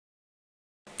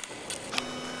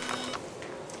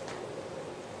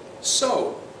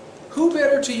So, who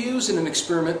better to use in an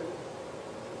experiment?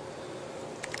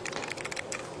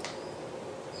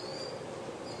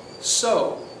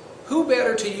 So, who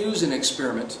better to use in an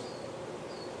experiment?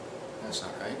 That's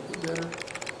not right. Who better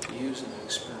to use in an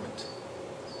experiment?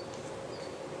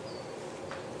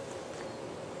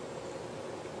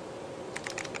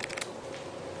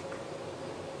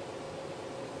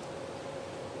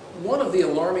 One of the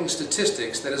alarming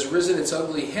statistics that has risen its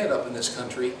ugly head up in this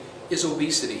country is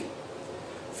obesity.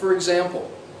 For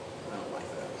example, I don't like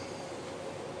that.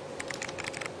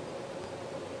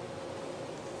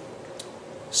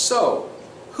 So,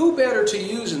 who better to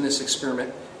use in this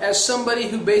experiment as somebody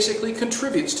who basically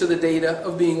contributes to the data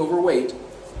of being overweight?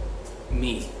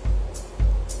 Me.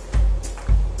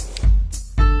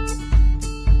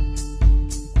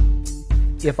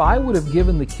 If I would have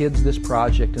given the kids this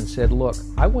project and said, look,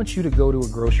 I want you to go to a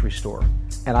grocery store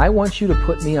and I want you to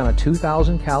put me on a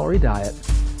 2,000 calorie diet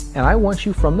and I want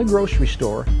you from the grocery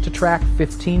store to track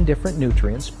 15 different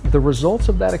nutrients, the results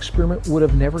of that experiment would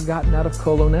have never gotten out of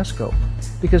Colonesco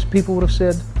because people would have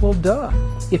said, well, duh.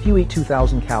 If you eat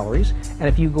 2,000 calories and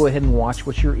if you go ahead and watch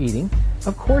what you're eating,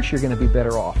 of course you're going to be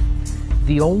better off.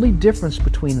 The only difference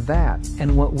between that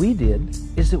and what we did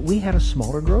is that we had a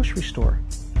smaller grocery store.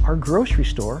 Our grocery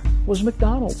store was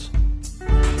McDonald's.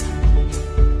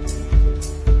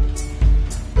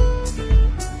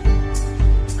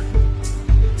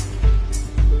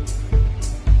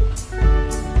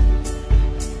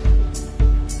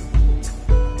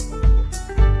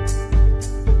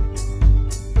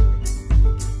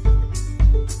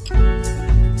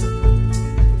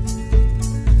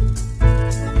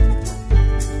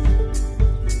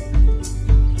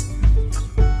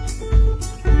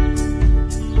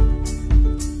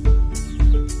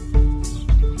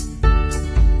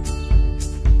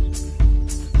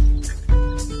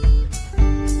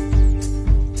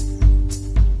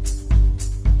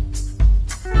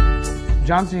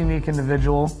 John's a unique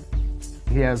individual.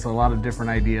 He has a lot of different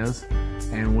ideas,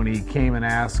 and when he came and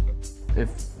asked if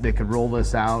they could roll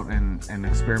this out and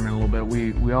experiment a little bit,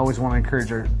 we always want to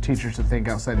encourage our teachers to think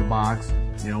outside the box.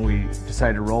 You know, we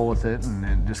decided to roll with it, and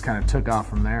it just kind of took off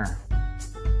from there.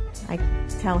 I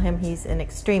tell him he's an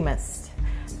extremist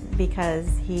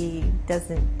because he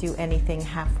doesn't do anything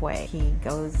halfway. He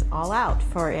goes all out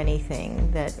for anything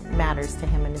that matters to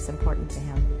him and is important to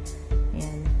him.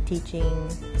 And teaching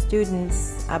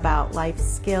students about life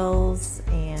skills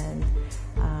and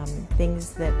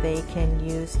things that they can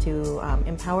use to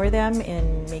empower them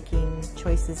in making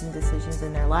choices and decisions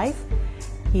in their life,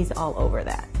 he's all over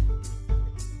that.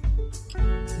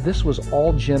 This was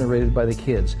all generated by the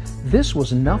kids. This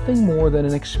was nothing more than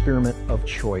an experiment of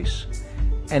choice.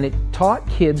 And it taught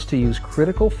kids to use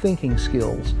critical thinking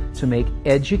skills to make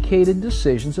educated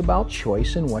decisions about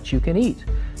choice and what you can eat.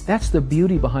 That's the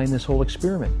beauty behind this whole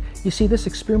experiment. You see, this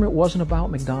experiment wasn't about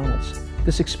McDonald's.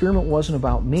 This experiment wasn't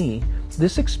about me.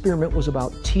 This experiment was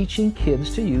about teaching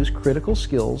kids to use critical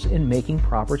skills in making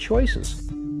proper choices.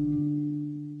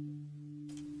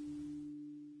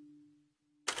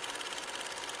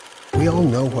 We all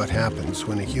know what happens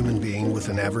when a human being with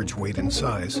an average weight and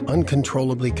size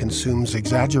uncontrollably consumes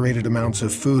exaggerated amounts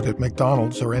of food at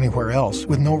McDonald's or anywhere else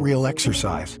with no real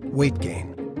exercise. Weight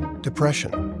gain,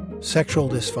 depression, sexual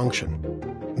dysfunction.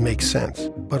 Makes sense.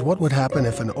 But what would happen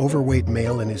if an overweight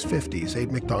male in his 50s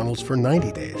ate McDonald's for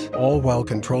 90 days, all while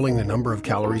controlling the number of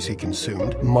calories he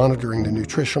consumed, monitoring the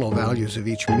nutritional values of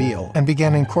each meal, and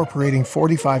began incorporating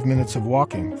 45 minutes of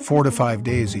walking 4 to 5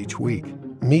 days each week?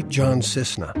 Meet John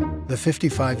Cisna, the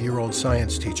 55-year-old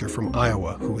science teacher from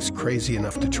Iowa who was crazy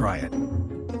enough to try it.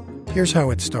 Here's how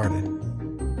it started.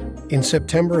 In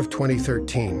September of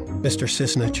 2013, Mr.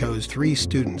 Cisna chose 3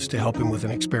 students to help him with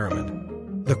an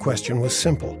experiment. The question was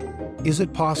simple. Is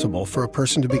it possible for a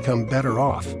person to become better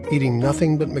off eating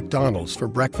nothing but McDonald's for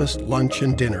breakfast, lunch,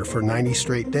 and dinner for 90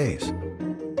 straight days?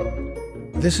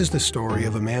 This is the story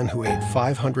of a man who ate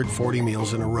 540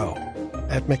 meals in a row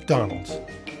at McDonald's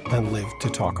and lived to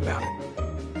talk about it.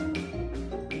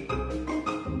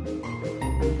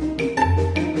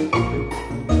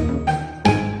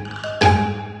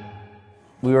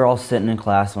 We were all sitting in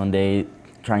class one day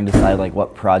trying to decide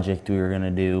what project we were going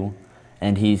to do,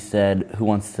 and he said, who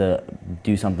wants to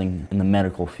do something in the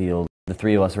medical field? The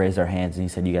 3 of us raised our hands and he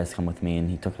said, you guys come with me, and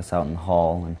he took us out in the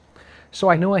hall. So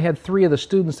I know I had 3 of the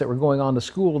students that were going on to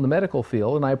school in the medical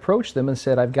field, and I approached them and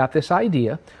said, I've got this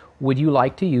idea. Would you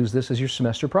like to use this as your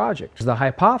semester project? The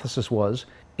hypothesis was,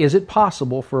 is it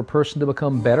possible for a person to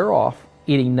become better off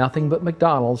eating nothing but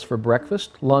McDonald's for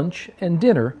breakfast, lunch, and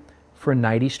dinner for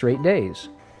 90 straight days?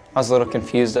 I was a little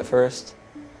confused at first,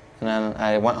 and then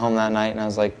I went home that night and I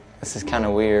was like, this is kind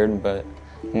of weird, but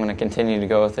I'm going to continue to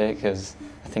go with it because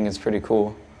I think it's pretty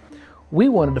cool. We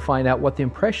wanted to find out what the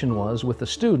impression was with the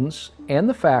students and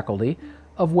the faculty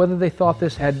of whether they thought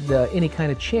this had any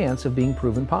kind of chance of being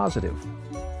proven positive.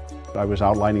 I was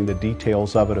outlining the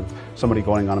details of it, of somebody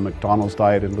going on a McDonald's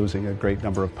diet and losing a great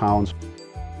number of pounds.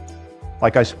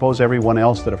 Like I suppose everyone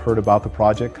else that have heard about the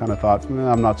project kind of thought,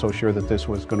 I'm not so sure that this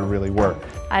was going to really work.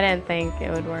 I didn't think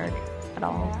it would work at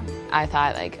all. I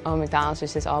thought like, oh, McDonald's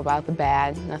was just all about the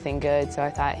bad, nothing good, so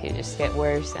I thought he'd just get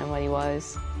worse than what he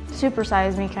was.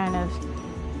 Supersized me kind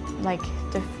of like,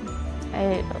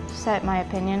 it set my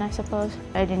opinion, I suppose.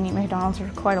 I didn't eat McDonald's for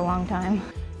quite a long time.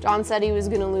 John said he was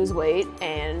going to lose weight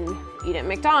and eat at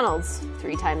McDonald's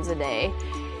 3 times a day.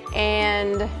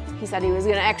 And he said he was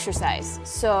going to exercise.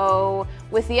 So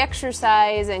with the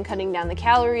exercise and cutting down the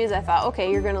calories, I thought,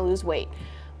 okay, you're going to lose weight.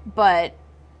 But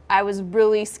I was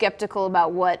really skeptical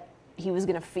about what he was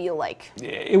going to feel like.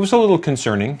 It was a little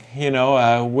concerning, you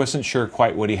know, wasn't sure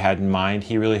quite what he had in mind.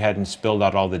 He really hadn't spilled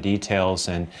out all the details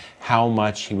and how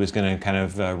much he was going to kind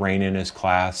of rein in his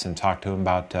class and talk to him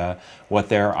about what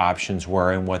their options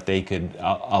were and what they could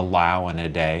allow in a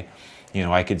day. You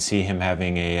know, I could see him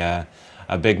having a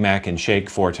Big Mac and shake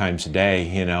 4 times a day,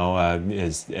 you know,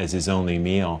 as his only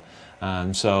meal.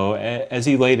 So as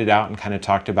he laid it out and kind of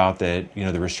talked about the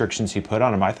restrictions he put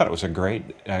on him, I thought it was a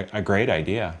great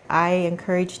idea. I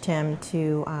encouraged him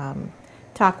to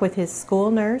talk with his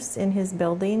school nurse in his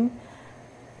building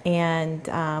and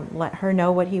let her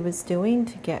know what he was doing,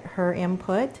 to get her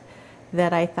input,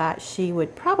 that I thought she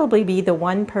would probably be the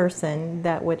one person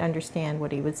that would understand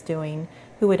what he was doing,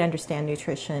 who would understand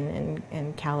nutrition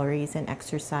and calories and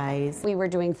exercise. We were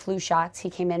doing flu shots. He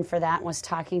came in for that and was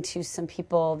talking to some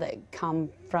people that come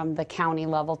from the county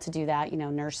level to do that, you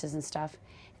know, nurses and stuff.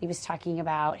 He was talking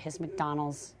about his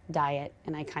McDonald's diet,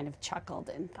 and I kind of chuckled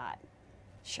and thought,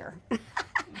 sure.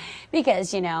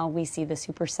 Because, you know, we see the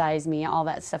supersize me, all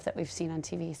that stuff that we've seen on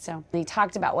TV. So he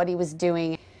talked about what he was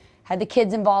doing, had the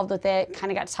kids involved with it,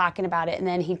 kind of got talking about it, and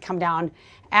then he'd come down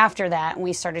after that, and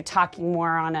we started talking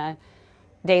more on a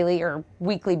daily or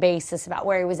weekly basis about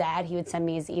where he was at. He would send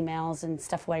me his emails and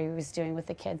stuff, what he was doing with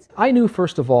the kids. I knew,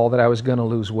 first of all, that I was going to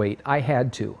lose weight. I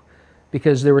had to,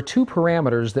 because there were 2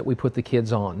 parameters that we put the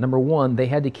kids on. Number 1, they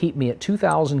had to keep me at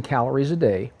 2,000 calories a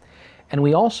day, and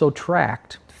we also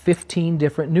tracked 15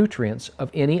 different nutrients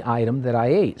of any item that I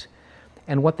ate.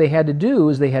 And what they had to do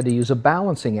is they had to use a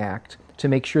balancing act to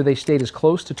make sure they stayed as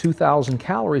close to 2,000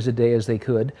 calories a day as they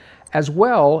could, as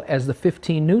well as the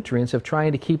 15 nutrients of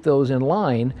trying to keep those in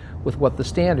line with what the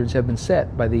standards have been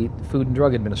set by the Food and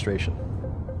Drug Administration.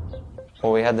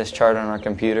 Well, we had this chart on our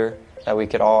computer that we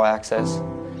could all access,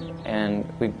 and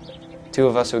 2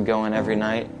 of us would go in every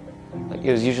night. Like,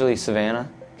 it was usually Savannah.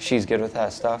 She's good with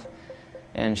that stuff.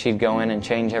 And she'd go in and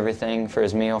change everything for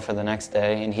his meal for the next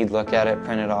day, and he'd look at it,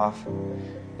 print it off,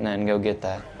 and then go get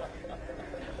that.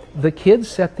 The kids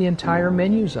set the entire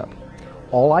menus up.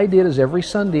 All I did is every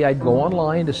Sunday I'd go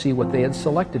online to see what they had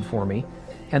selected for me,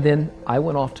 and then I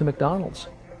went off to McDonald's.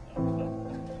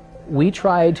 We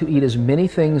tried to eat as many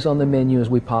things on the menu as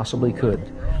we possibly could.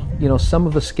 You know, some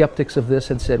of the skeptics of this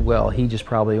had said, well, he just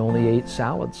probably only ate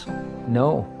salads.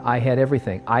 No, I had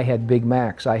everything. I had Big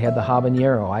Macs, I had the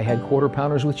habanero, I had Quarter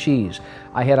Pounders with cheese,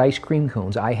 I had ice cream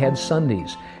cones, I had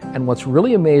sundaes. And what's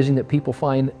really amazing that people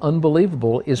find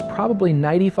unbelievable is probably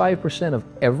 95% of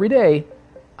every day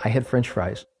I had French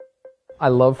fries. I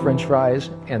love French fries,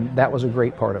 and that was a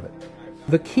great part of it.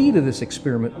 The key to this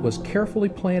experiment was carefully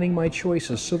planning my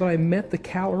choices so that I met the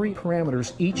calorie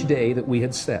parameters each day that we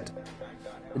had set.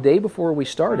 The day before we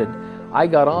started, I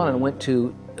got on and went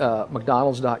to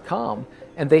McDonald's.com,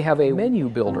 and they have a menu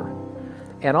builder.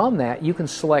 And on that, you can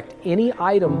select any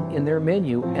item in their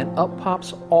menu, and up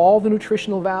pops all the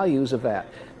nutritional values of that.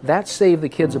 That saved the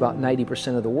kids about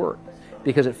 90% of the work.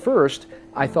 Because at first,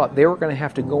 I thought they were going to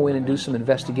have to go in and do some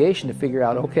investigation to figure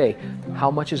out, okay,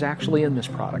 how much is actually in this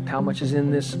product? How much is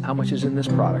in this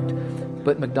product?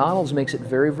 But McDonald's makes it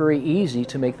very, very easy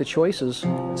to make the choices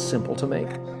simple to make.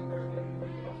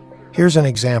 Here's an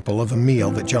example of a meal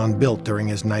that John built during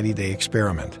his 90-day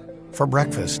experiment. For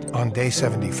breakfast, on day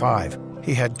 75,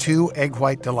 he had 2 Egg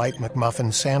White Delight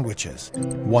McMuffin sandwiches,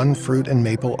 1 fruit and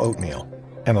maple oatmeal,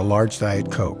 and a large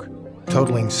Diet Coke,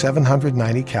 totaling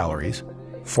 790 calories,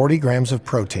 40 grams of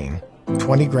protein,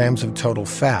 20 grams of total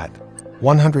fat,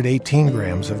 118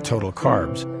 grams of total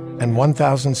carbs, and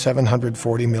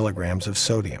 1,740 milligrams of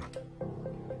sodium.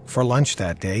 For lunch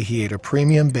that day, he ate a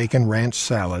premium bacon ranch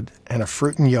salad and a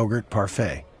fruit and yogurt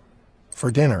parfait.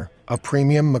 For dinner, a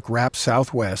premium McWrap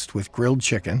Southwest with grilled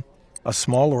chicken, a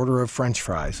small order of French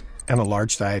fries, and a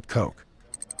large Diet Coke.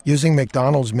 Using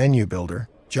McDonald's Menu Builder,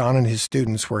 John and his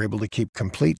students were able to keep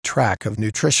complete track of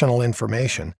nutritional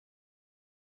information.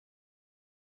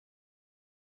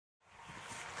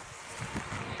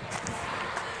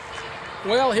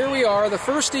 Well, here we are, the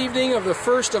first evening of the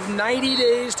first of 90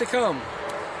 days to come.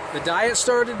 The diet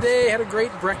started today, had a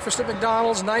great breakfast at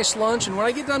McDonald's, nice lunch, and when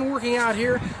I get done working out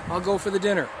here, I'll go for the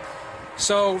dinner.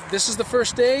 So this is the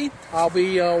first day. I'll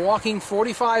be walking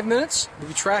 45 minutes. We'll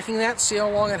be tracking that, see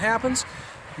how long it happens.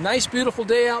 Nice, beautiful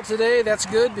day out today. That's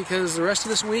good because the rest of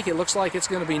this week it looks like it's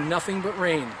going to be nothing but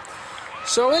rain.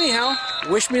 So anyhow,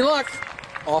 wish me luck.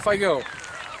 Off I go.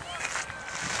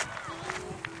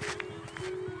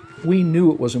 We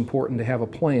knew it was important to have a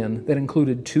plan that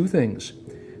included two things: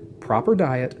 proper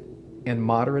diet and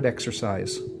moderate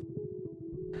exercise.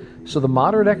 So the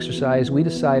moderate exercise, we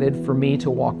decided for me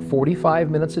to walk 45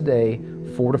 minutes a day,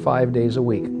 4 to 5 days a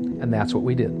week, and that's what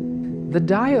we did. The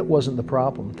diet wasn't the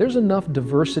problem. There's enough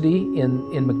diversity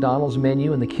in McDonald's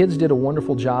menu, and the kids did a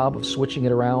wonderful job of switching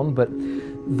it around, but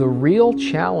the real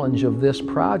challenge of this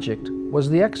project was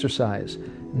the exercise.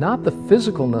 Not the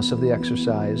physicalness of the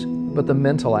exercise, but the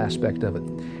mental aspect of it.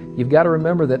 You've got to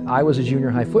remember that I was a junior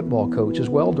high football coach as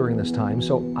well during this time,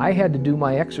 so I had to do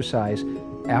my exercise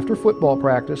after football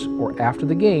practice or after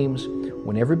the games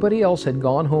when everybody else had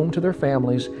gone home to their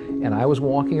families and I was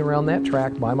walking around that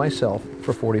track by myself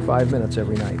for 45 minutes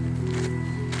every night.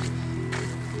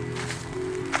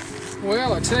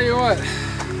 Well, I tell you what,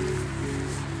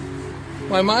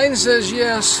 my mind says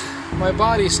yes, my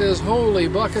body says holy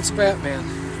buckets Batman.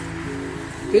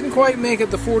 Didn't quite make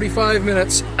it the 45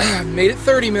 minutes, made it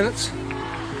 30 minutes,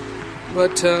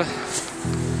 but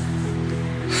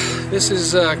this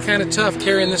is kind of tough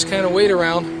carrying this kind of weight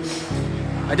around.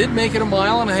 I did make it a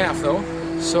mile and a half though,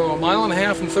 so a mile and a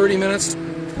half in 30 minutes.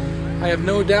 I have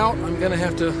no doubt I'm going to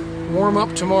have to warm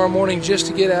up tomorrow morning just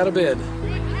to get out of bed.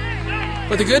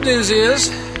 But the good news is,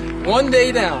 one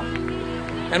day down,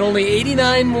 and only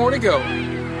 89 more to go.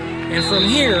 And from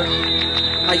here,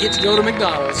 I get to go to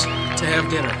McDonald's to have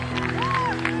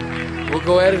dinner. We'll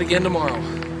go at it again tomorrow.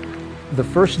 The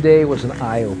first day was an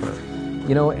eye-opener.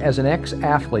 You know, as an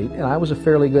ex-athlete, and I was a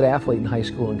fairly good athlete in high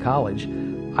school and college,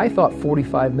 I thought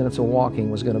 45 minutes of walking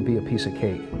was going to be a piece of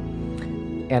cake.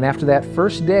 And after that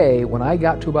first day, when I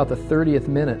got to about the 30th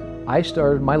minute,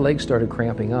 my legs started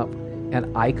cramping up,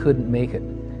 and I couldn't make it.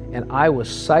 And I was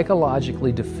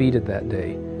psychologically defeated that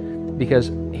day,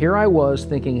 because here I was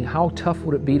thinking, how tough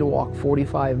would it be to walk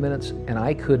 45 minutes, and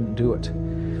I couldn't do it.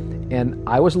 And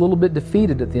I was a little bit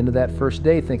defeated at the end of that first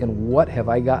day, thinking, what have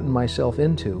I gotten myself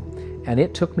into? And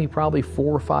it took me probably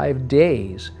 4 or 5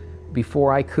 days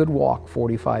before I could walk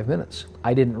 45 minutes.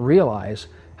 I didn't realize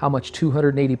how much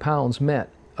 280 pounds meant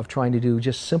of trying to do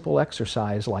just simple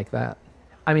exercise like that.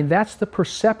 I mean, that's the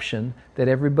perception that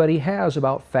everybody has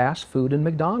about fast food and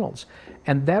McDonald's.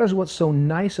 And that is what's so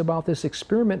nice about this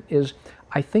experiment is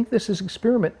I think this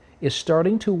experiment is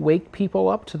starting to wake people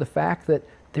up to the fact that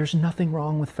there's nothing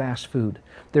wrong with fast food.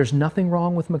 There's nothing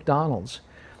wrong with McDonald's.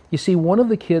 You see, one of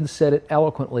the kids said it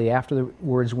eloquently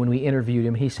afterwards when we interviewed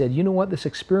him. He said, you know what, this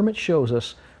experiment shows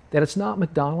us that it's not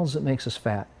McDonald's that makes us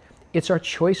fat. It's our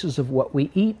choices of what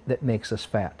we eat that makes us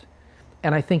fat.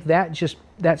 And I think that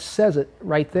says it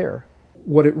right there.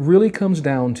 What it really comes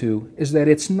down to is that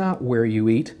it's not where you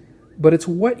eat, but it's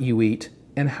what you eat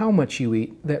and how much you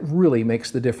eat that really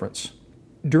makes the difference.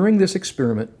 During this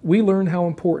experiment, we learned how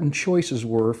important choices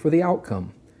were for the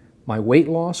outcome. My weight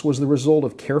loss was the result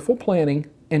of careful planning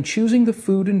and choosing the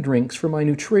food and drinks for my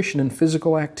nutrition and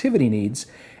physical activity needs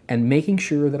and making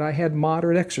sure that I had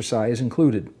moderate exercise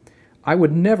included. I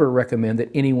would never recommend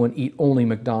that anyone eat only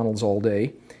McDonald's all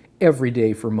day, every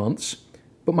day for months,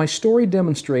 but my story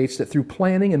demonstrates that through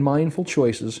planning and mindful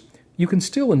choices, you can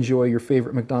still enjoy your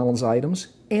favorite McDonald's items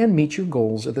and meet your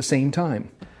goals at the same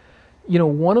time. You know,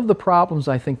 one of the problems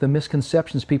I think the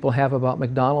misconceptions people have about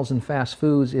McDonald's and fast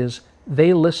foods is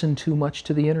they listen too much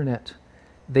to the internet.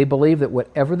 They believe that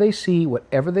whatever they see,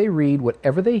 whatever they read,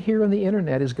 whatever they hear on the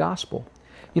internet is gospel.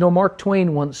 You know, Mark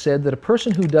Twain once said that a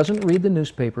person who doesn't read the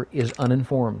newspaper is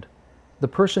uninformed. The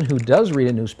person who does read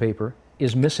a newspaper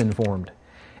is misinformed.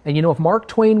 And you know, if Mark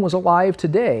Twain was alive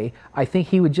today, I think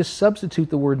he would just substitute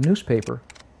the word newspaper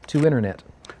to internet.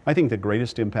 I think the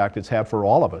greatest impact it's had for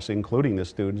all of us, including the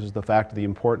students, is the fact of the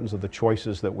importance of the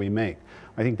choices that we make.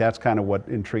 I think that's kind of what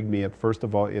intrigued me, first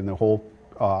of all, in the whole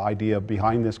idea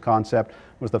behind this concept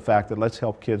was the fact that let's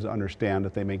help kids understand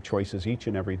that they make choices each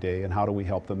and every day, and how do we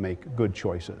help them make good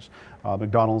choices.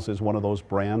 McDonald's is one of those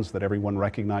brands that everyone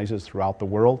recognizes throughout the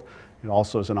world. It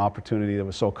also is an opportunity that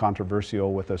was so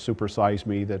controversial with a Super Size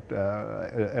Me that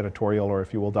editorial, or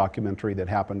if you will, documentary that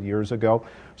happened years ago.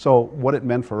 So what it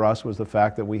meant for us was the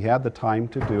fact that we had the time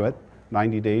to do it.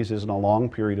 90 days isn't a long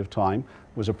period of time.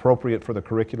 It was appropriate for the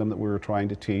curriculum that we were trying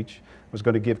to teach. It was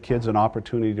going to give kids an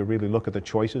opportunity to really look at the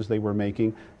choices they were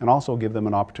making, and also give them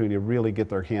an opportunity to really get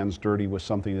their hands dirty with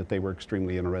something that they were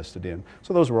extremely interested in.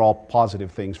 So those were all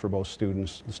positive things for both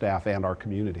students, staff, and our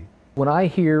community. When I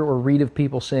hear or read of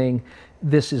people saying,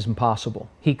 this is impossible,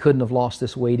 he couldn't have lost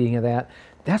this weight eating of that,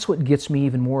 that's what gets me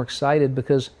even more excited,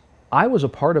 because I was a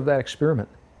part of that experiment.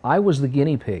 I was the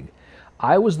guinea pig.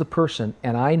 I was the person,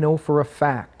 and I know for a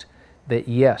fact that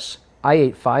yes, I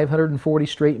ate 540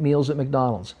 straight meals at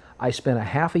McDonald's. I spent a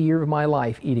half a year of my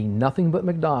life eating nothing but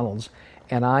McDonald's,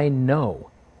 and I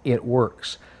know it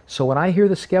works. So when I hear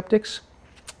the skeptics,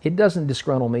 it doesn't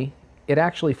disgruntle me. It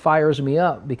actually fires me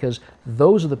up, because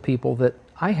those are the people that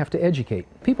I have to educate.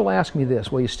 People ask me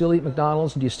this, will you still eat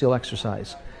McDonald's and do you still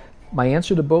exercise? My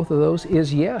answer to both of those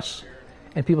is yes.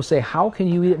 And people say, how can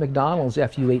you eat at McDonald's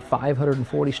after you ate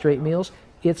 540 straight meals?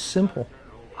 It's simple.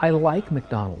 I like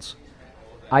McDonald's.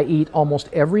 I eat almost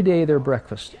every day their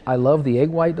breakfast. I love the Egg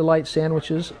White Delight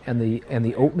sandwiches and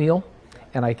the oatmeal.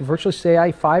 And I can virtually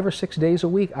say 5 or 6 days a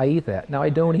week I eat that. Now I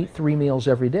don't eat 3 meals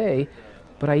every day,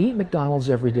 but I eat McDonald's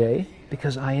every day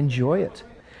because I enjoy it.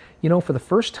 You know, for the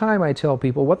first time, I tell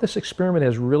people what this experiment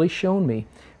has really shown me.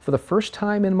 For the first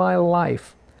time in my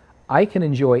life, I can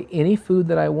enjoy any food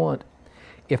that I want.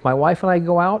 If my wife and I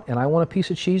go out and I want a piece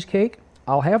of cheesecake,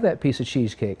 I'll have that piece of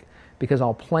cheesecake, because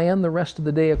I'll plan the rest of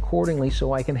the day accordingly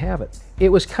so I can have it. It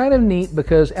was kind of neat,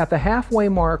 because at the halfway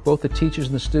mark, both the teachers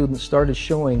and the students started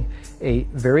showing a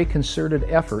very concerted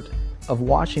effort of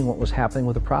watching what was happening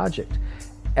with the project.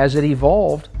 As it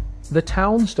evolved, the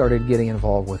town started getting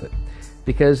involved with it.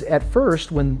 Because at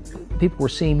first, when people were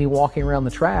seeing me walking around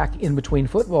the track in between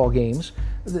football games,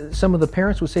 some of the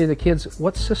parents would say to the kids,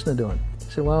 what's Cisna doing? I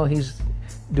said, well, he's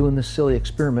doing this silly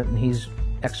experiment and he's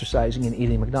exercising and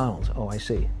eating McDonald's. Oh, I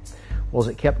see. Well, as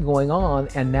it kept going on,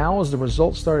 and now as the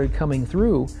results started coming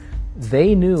through,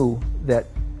 they knew that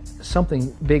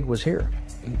something big was here.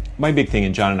 My big thing,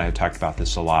 and John and I have talked about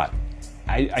this a lot,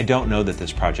 I don't know that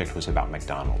this project was about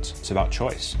McDonald's. It's about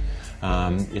choice.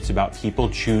 It's about people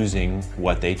choosing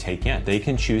what they take in. They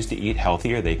can choose to eat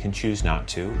healthy, or they can choose not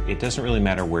to. It doesn't really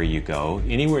matter where you go.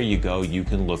 Anywhere you go, you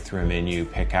can look through a menu,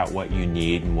 pick out what you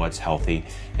need and what's healthy,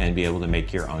 and be able to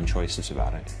make your own choices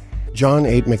about it. John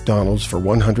ate McDonald's for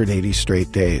 180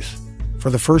 straight days. For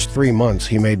the first 3 months,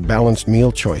 he made balanced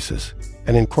meal choices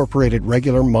and incorporated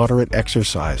regular moderate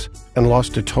exercise, and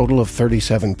lost a total of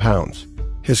 37 pounds.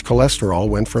 His cholesterol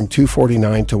went from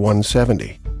 249 to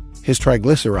 170. His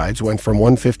triglycerides went from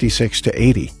 156 to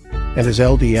 80, and his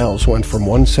LDLs went from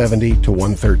 170 to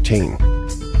 113.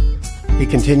 He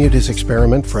continued his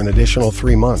experiment for an additional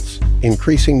 3 months,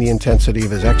 increasing the intensity of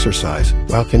his exercise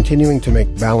while continuing to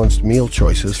make balanced meal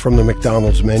choices from the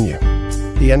McDonald's menu.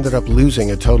 He ended up losing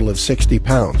a total of 60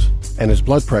 pounds, and his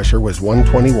blood pressure was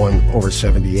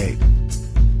 121/78.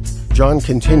 John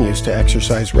continues to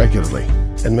exercise regularly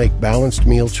and make balanced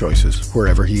meal choices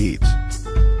wherever he eats.